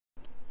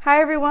Hi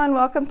everyone,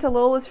 welcome to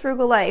Lola's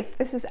Frugal Life.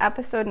 This is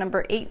episode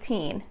number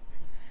 18.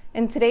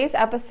 In today's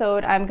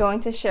episode, I'm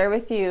going to share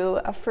with you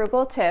a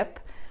frugal tip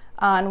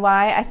on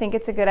why I think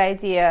it's a good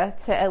idea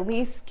to at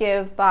least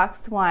give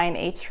boxed wine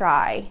a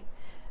try.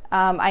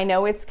 I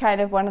know it's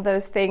kind of one of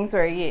those things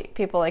where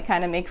people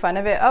kind of make fun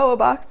of it, oh, a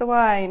box of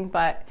wine,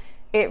 but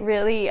it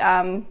really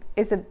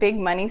is a big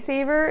money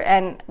saver,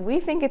 and we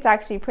think it's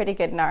actually pretty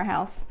good in our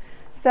house.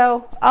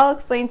 So I'll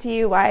explain to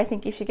you why I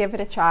think you should give it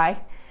a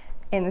try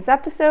in this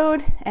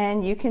episode,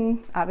 and you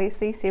can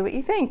obviously see what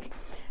you think.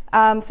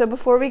 So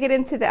before we get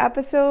into the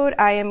episode,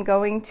 I am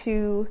going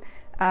to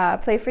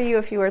play for you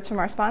a few words from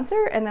our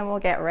sponsor, and then we'll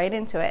get right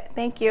into it.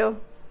 Thank you.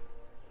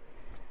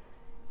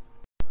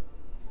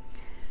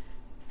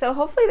 So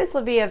hopefully this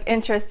will be of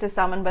interest to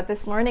someone, but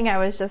this morning I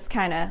was just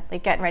kind of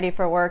like getting ready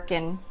for work,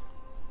 and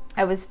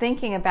I was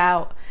thinking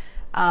about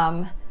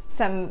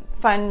some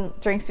fun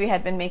drinks we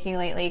had been making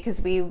lately,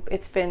 because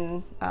it's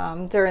been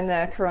during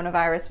the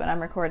coronavirus when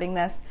I'm recording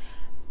this,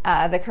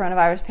 the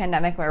coronavirus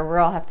pandemic, where we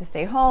all have to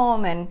stay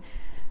home, and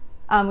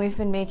we've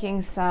been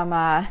making some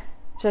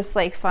just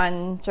like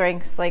fun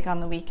drinks like on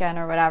the weekend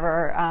or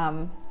whatever,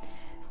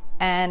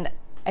 and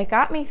it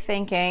got me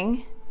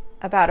thinking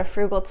about a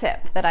frugal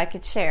tip that I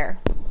could share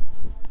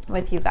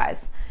with you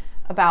guys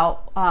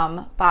about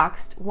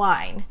boxed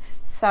wine.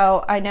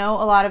 So I know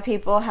a lot of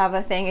people have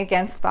a thing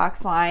against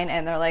boxed wine,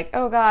 and they're like,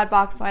 oh God,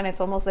 boxed wine, it's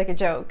almost like a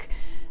joke.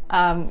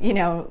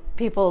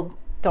 People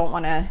don't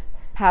want to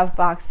have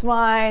boxed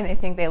wine. They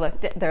think they're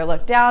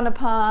looked down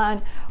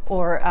upon,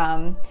 or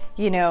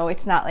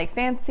it's not like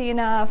fancy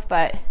enough.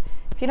 But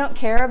if you don't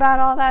care about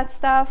all that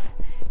stuff,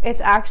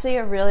 it's actually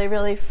a really,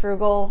 really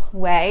frugal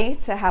way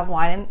to have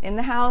wine in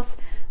the house.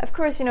 Of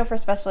course, for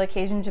special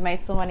occasions, you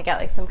might still want to get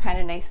like some kind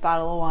of nice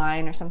bottle of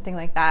wine or something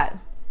like that.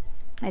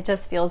 It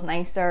just feels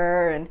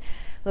nicer and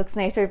looks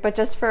nicer. But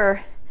just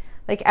for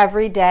like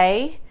every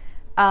day,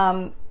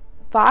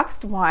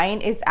 boxed wine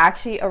is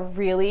actually a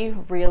really,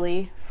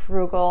 really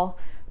frugal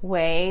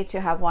way to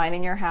have wine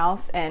in your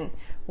house, and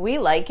we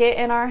like it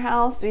in our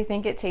house. We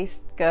think it tastes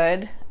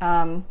good.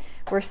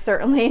 We're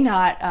certainly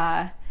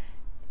not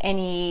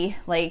any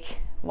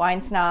like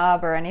wine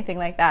snob or anything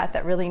like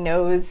that really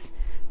knows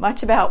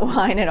much about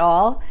wine at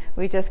all.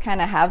 We just kind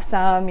of have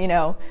some,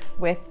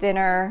 with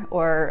dinner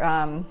or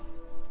on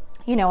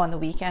the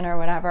weekend or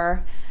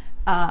whatever.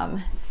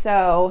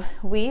 So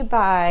we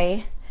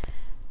buy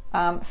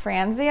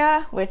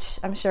Franzia, which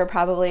I'm sure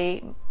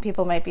probably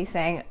people might be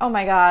saying, oh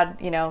my God,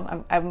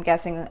 I'm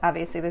guessing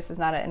obviously this is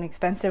not an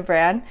expensive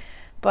brand,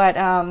 but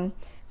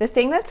the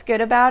thing that's good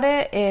about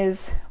it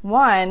is,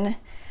 one,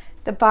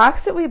 the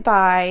box that we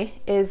buy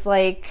is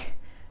like,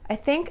 I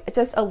think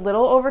just a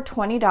little over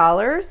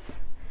 $20,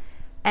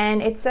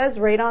 and it says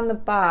right on the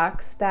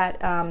box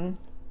that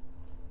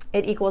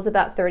it equals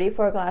about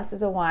 34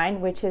 glasses of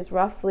wine, which is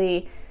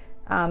roughly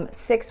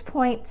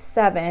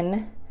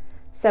 6.7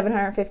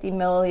 750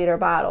 milliliter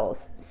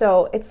bottles.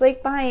 So it's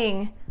like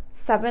buying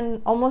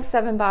almost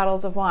seven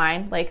bottles of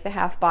wine, like the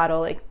half bottle,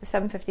 like the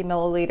 750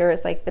 milliliter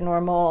is like the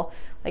normal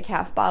like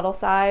half bottle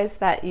size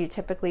that you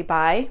typically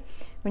buy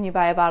when you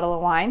buy a bottle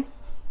of wine.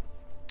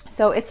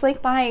 So it's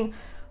like buying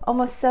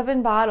almost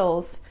 7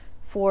 bottles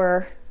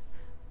for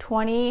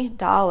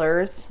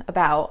 $20,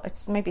 about,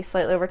 it's maybe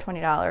slightly over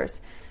 $20.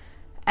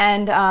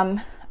 And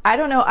I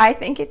don't know, I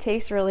think it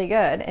tastes really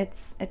good.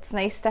 It's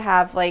nice to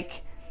have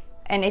like,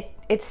 and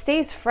it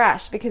stays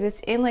fresh because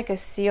it's in like a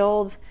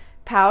sealed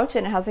pouch,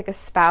 and it has like a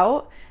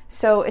spout.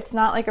 So it's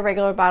not like a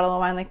regular bottle of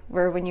wine, like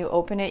where when you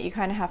open it, you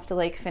kind of have to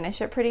like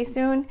finish it pretty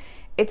soon.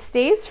 It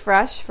stays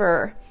fresh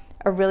for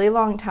a really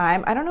long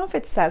time. I don't know if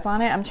it says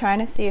on it. I'm trying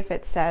to see if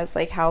it says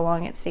like how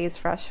long it stays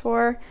fresh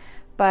for.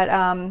 But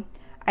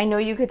I know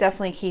you could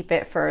definitely keep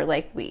it for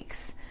like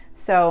weeks.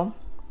 So,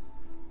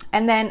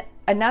 and then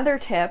another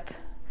tip,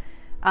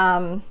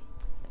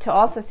 to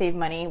also save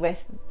money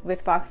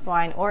with boxed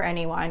wine, or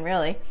any wine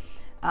really,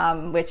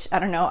 which I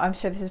don't know, I'm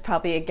sure this is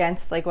probably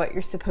against like what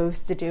you're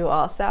supposed to do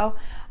also,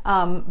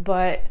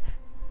 but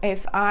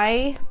if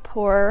I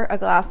pour a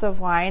glass of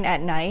wine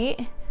at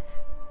night,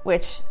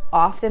 which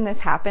often this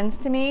happens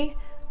to me,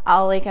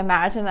 I'll like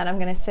imagine that I'm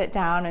going to sit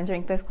down and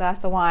drink this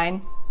glass of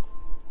wine,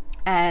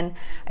 and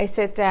I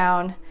sit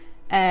down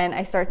and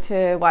I start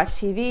to watch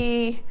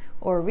TV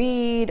or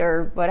read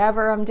or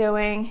whatever I'm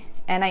doing,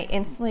 and I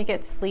instantly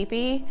get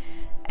sleepy,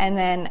 and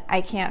then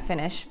I can't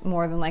finish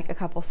more than like a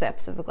couple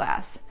sips of the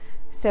glass.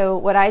 So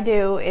what I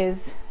do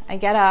is I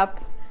get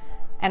up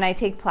and I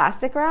take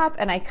plastic wrap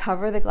and I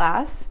cover the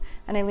glass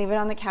and I leave it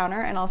on the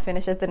counter, and I'll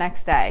finish it the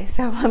next day.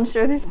 So I'm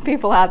sure there's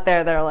people out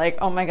there that are like,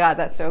 oh my God,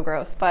 that's so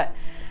gross. But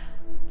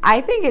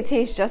I think it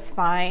tastes just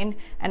fine.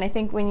 And I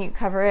think when you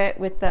cover it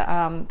with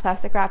the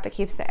plastic wrap, it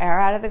keeps the air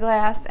out of the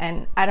glass.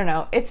 And I don't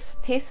know, it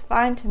tastes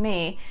fine to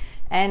me.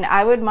 And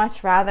I would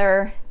much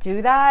rather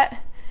do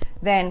that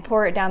than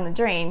pour it down the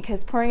drain,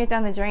 because pouring it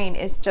down the drain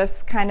is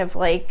just kind of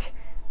like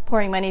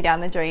pouring money down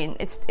the drain.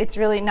 It's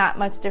really not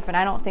much different,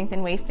 I don't think,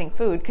 than wasting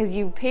food, because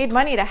you paid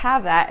money to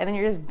have that and then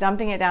you're just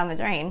dumping it down the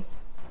drain.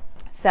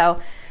 So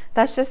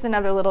that's just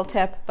another little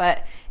tip.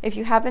 But if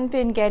you haven't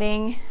been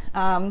getting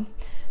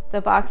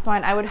the boxed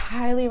wine, I would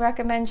highly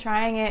recommend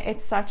trying it.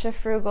 It's such a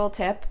frugal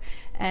tip.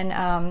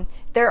 And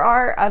there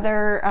are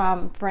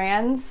other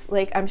brands,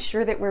 like I'm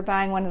sure that we're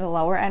buying one of the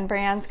lower end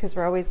brands because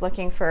we're always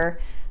looking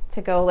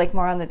to go like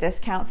more on the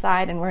discount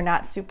side, and we're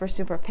not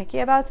super picky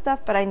about stuff,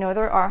 but I know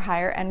there are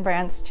higher end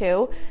brands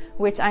too,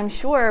 which I'm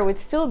sure would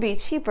still be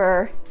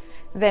cheaper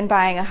than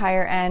buying a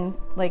higher end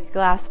like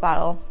glass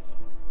bottle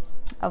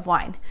of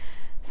wine.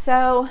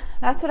 So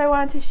that's what I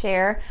wanted to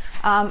share.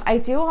 I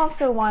do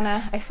also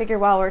I figure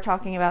while we're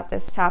talking about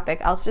this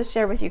topic, I'll just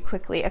share with you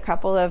quickly a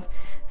couple of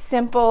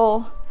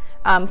simple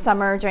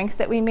summer drinks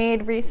that we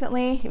made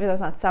recently, even though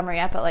it's not summer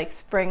yet, but like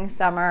spring,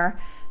 summer,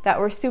 that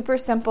were super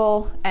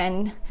simple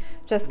and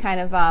just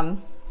kind of,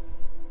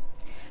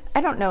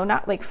 I don't know,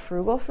 not like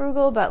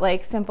frugal, but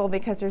like simple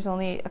because there's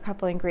only a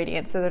couple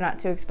ingredients, so they're not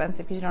too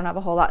expensive because you don't have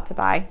a whole lot to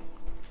buy.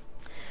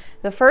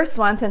 The first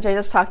one, since I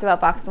just talked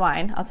about boxed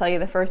wine, I'll tell you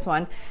the first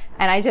one.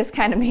 And I just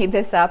kind of made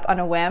this up on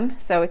a whim,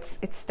 so it's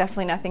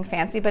definitely nothing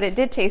fancy, but it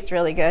did taste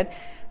really good.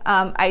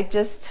 I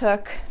just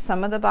took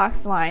some of the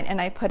boxed wine and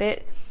I put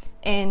it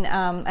in,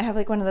 I have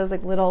like one of those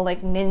like little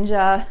like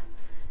Ninja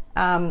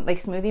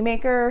like smoothie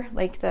maker,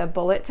 like the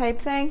bullet type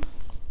thing.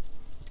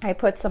 I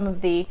put some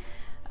of the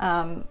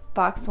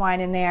boxed wine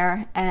in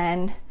there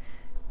and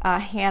a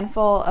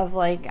handful of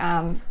like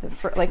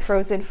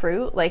frozen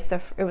fruit, like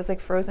it was like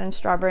frozen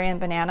strawberry and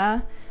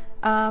banana,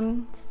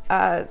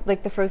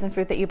 like the frozen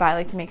fruit that you buy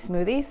like to make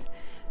smoothies.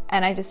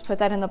 And I just put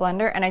that in the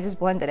blender and I just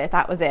blended it.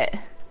 That was it.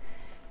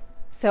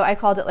 So I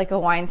called it like a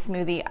wine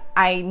smoothie.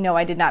 I know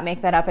I did not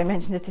make that up. I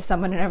mentioned it to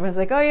someone and everyone's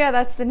like, oh yeah,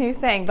 that's the new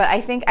thing. But I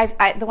think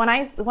the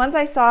ones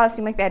I saw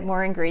seemed like they had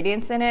more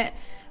ingredients in it.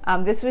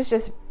 This was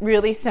just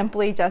really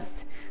simply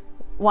just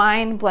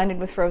wine blended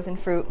with frozen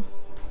fruit.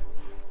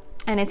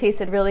 And it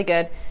tasted really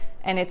good.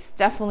 And it's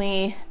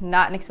definitely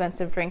not an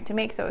expensive drink to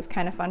make. So it was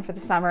kind of fun for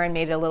the summer and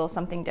made it a little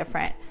something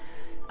different.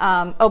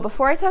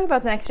 Before I talk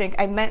about the next drink,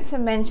 I meant to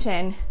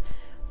mention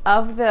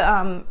of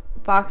the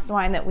boxed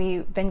wine that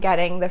we've been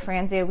getting, the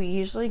Franzia, we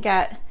usually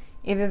get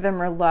either the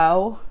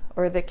Merlot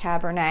or the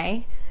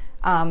Cabernet.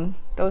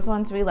 Those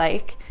ones we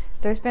like.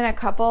 There's been a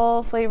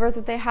couple flavors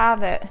that they have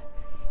that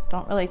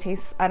don't really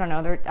taste, I don't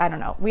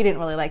know. We didn't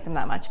really like them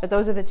that much, but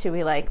those are the two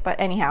we like.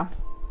 But anyhow,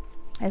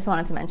 I just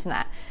wanted to mention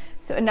that.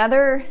 So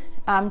another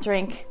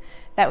drink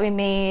that we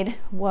made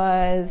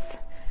was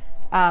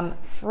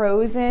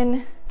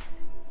frozen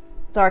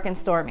Dark and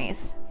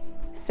Stormies.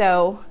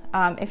 So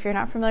if you're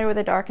not familiar with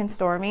a Dark and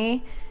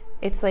Stormy,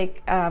 it's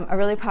like a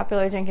really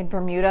popular drink in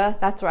Bermuda.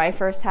 That's where I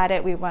first had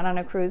it. We went on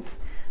a cruise,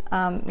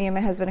 me and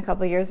my husband, a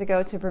couple of years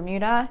ago to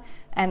Bermuda,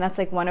 and that's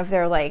like one of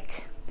their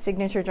like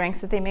signature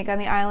drinks that they make on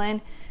the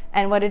island.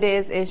 And what it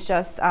is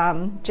just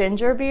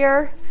ginger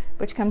beer,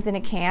 which comes in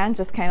a can,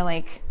 just kind of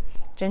like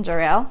ginger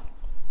ale,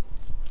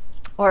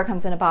 or it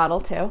comes in a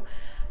bottle too,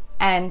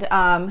 and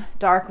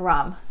dark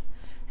rum.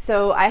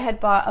 So I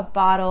had bought a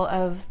bottle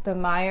of the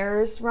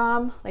Myers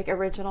rum, like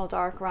original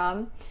dark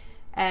rum,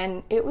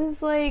 and it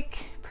was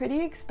like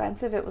pretty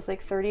expensive. It was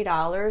like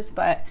 $30,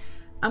 but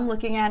I'm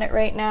looking at it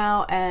right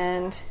now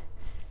and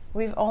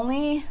we've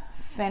only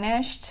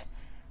finished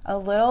a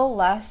little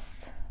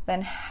less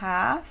than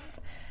half,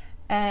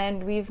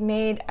 and we've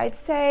made, I'd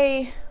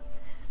say,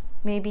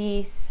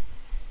 maybe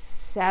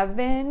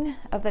 7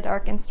 of the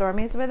Dark and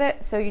Stormies with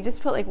it. So you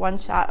just put like 1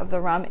 shot of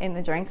the rum in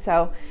the drink,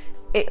 so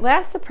it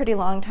lasts a pretty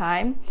long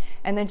time,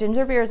 and the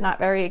ginger beer is not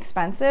very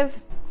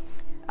expensive.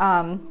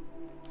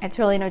 It's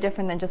really no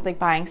different than just like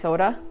buying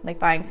soda, like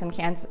buying some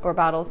cans or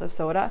bottles of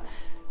soda.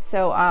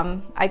 So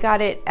I got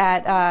it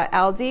at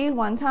Aldi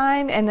one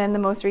time, and then the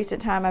most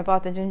recent time I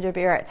bought the ginger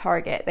beer at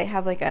Target. They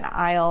have like an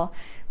aisle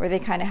where they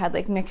kind of had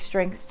like mixed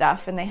drink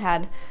stuff, and they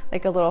had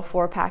like a little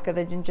 4-pack of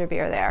the ginger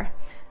beer there.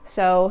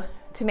 So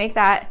to make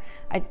that,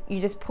 you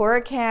just pour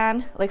a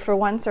can, like for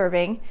 1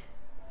 serving,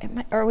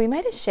 or we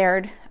might have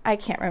shared, I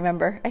can't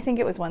remember. I think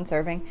it was 1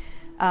 serving.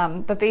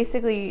 But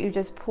basically you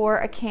just pour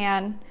a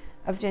can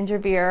of ginger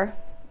beer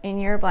in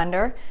your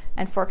blender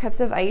and 4 cups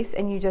of ice,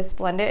 and you just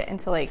blend it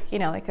into like,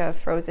 like a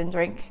frozen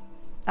drink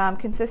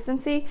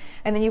consistency.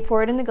 And then you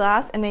pour it in the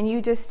glass, and then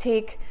you just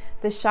take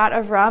the shot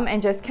of rum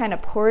and just kind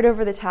of pour it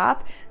over the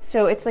top.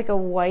 So it's like a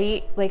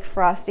white, like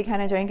frosty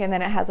kind of drink, and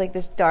then it has like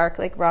this dark,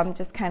 like rum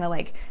just kind of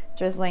like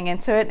drizzling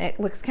into it. And it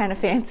looks kind of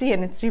fancy,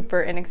 and it's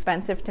super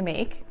inexpensive to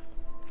make.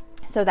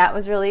 So that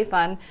was really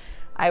fun.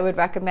 I would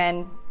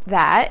recommend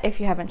that if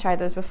you haven't tried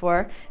those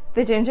before.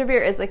 The ginger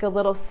beer is like a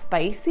little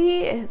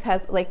spicy. It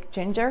has like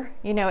ginger,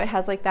 it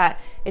has like that.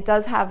 It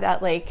does have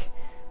that like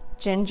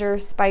ginger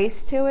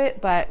spice to it.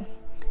 But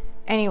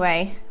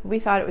anyway, we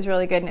thought it was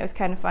really good, and it was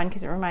kind of fun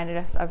because it reminded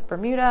us of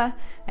Bermuda,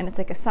 and it's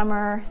like a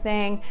summer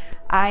thing.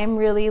 I'm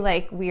really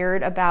like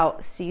weird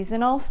about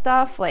seasonal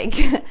stuff. Like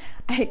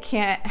I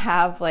can't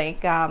have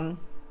like, the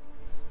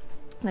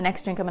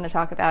next drink I'm going to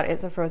talk about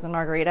is a frozen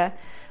margarita.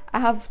 I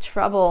have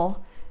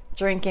trouble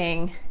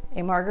drinking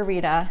a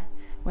margarita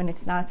when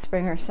it's not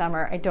spring or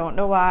summer. I don't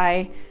know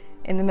why.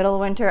 In the middle of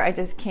winter, I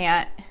just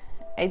can't.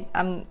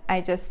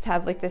 I just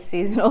have like this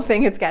seasonal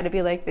thing. It's got to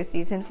be like the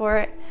season for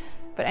it.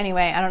 But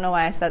anyway, I don't know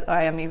why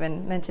I'm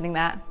even mentioning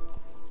that.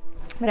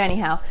 But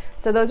anyhow,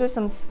 so those are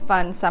some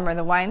fun summer.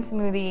 The wine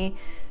smoothie,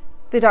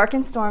 the dark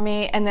and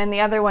stormy, and then the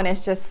other one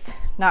is just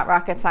not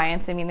rocket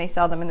science. I mean, they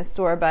sell them in the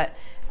store, but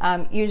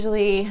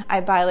usually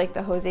I buy like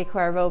the Jose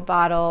Cuervo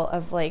bottle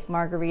of like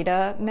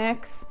margarita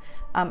mix.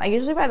 I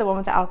usually buy the one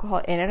with the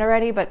alcohol in it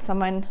already, but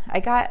I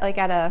got like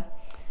at a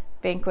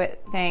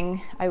banquet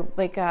thing, I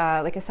like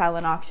a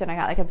silent auction, I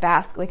got like a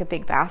basket, like a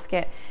big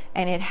basket,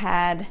 and it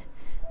had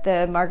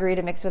the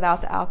margarita mix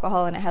without the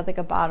alcohol, and it had like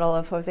a bottle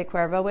of Jose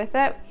Cuervo with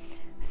it.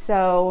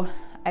 So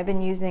I've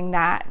been using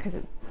that because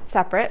it's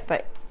separate,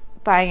 but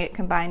buying it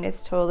combined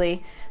is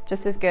totally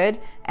just as good.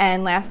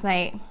 And last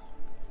night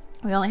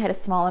we only had a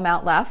small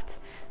amount left,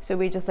 so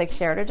we just like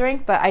shared a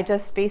drink, but I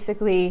just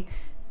basically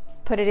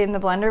put it in the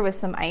blender with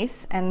some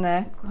ice and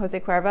the Jose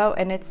Cuervo,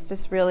 and it's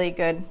just really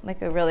good,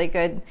 like a really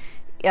good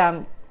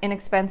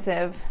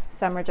inexpensive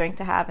summer drink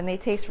to have, and they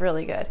taste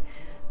really good.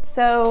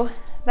 So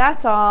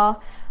that's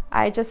all.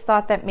 I just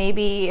thought that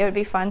maybe it would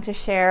be fun to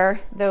share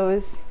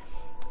those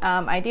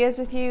ideas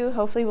with you.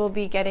 Hopefully we'll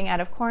be getting out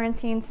of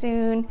quarantine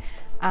soon.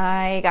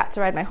 I got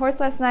to ride my horse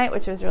last night,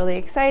 which was really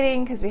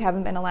exciting because we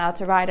haven't been allowed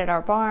to ride at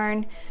our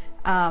barn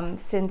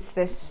since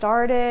this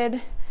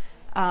started.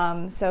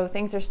 So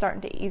things are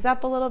starting to ease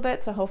up a little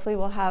bit. So hopefully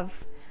we'll have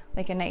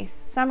like a nice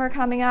summer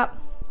coming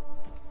up.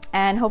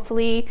 And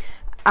hopefully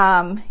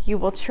you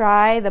will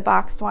try the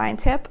boxed wine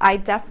tip. I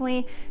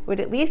definitely would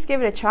at least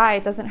give it a try.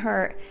 It doesn't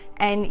hurt.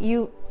 And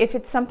if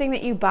it's something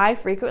that you buy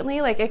frequently,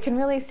 like it can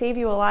really save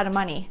you a lot of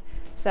money.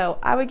 So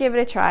I would give it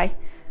a try.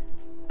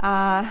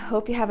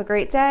 Hope you have a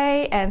great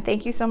day, and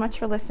thank you so much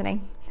for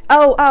listening.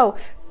 Oh,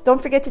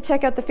 don't forget to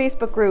check out the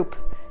Facebook group.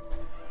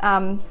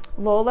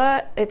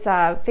 Lola, it's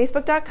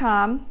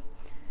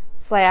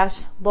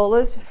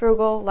facebook.com/Lola's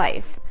Frugal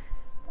Life.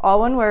 All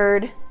one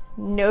word,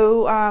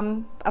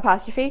 no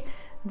apostrophe.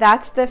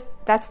 That's the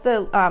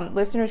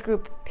listeners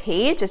group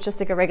page. It's just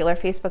like a regular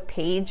Facebook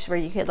page where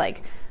you could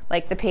like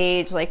the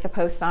page, like the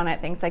posts on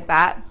it, things like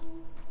that.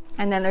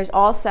 And then there's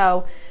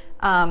also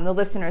the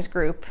listeners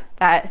group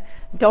that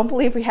don't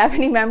believe we have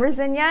any members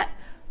in yet,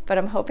 but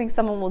I'm hoping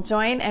someone will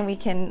join and we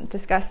can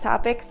discuss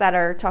topics that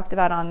are talked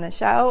about on the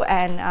show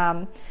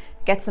and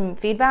get some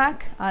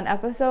feedback on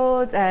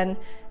episodes and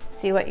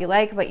see what you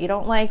like, what you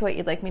don't like, what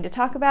you'd like me to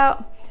talk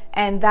about.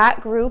 And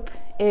that group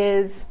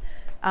is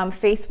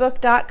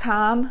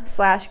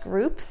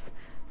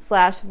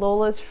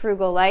facebook.com/groups/Lola's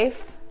Frugal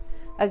Life.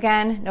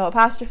 Again, no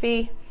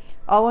apostrophe,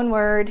 all one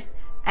word.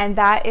 And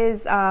that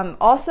is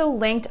also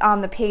linked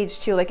on the page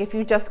too. Like if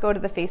you just go to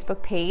the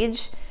Facebook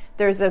page,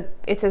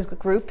 it says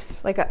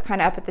groups, like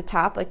kind of up at the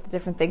top, like the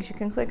different things you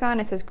can click on.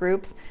 It says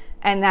groups,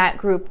 and that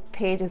group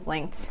page is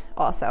linked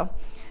also.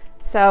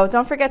 So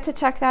don't forget to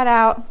check that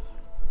out.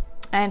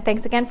 And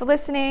thanks again for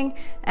listening,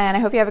 and I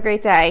hope you have a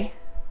great day.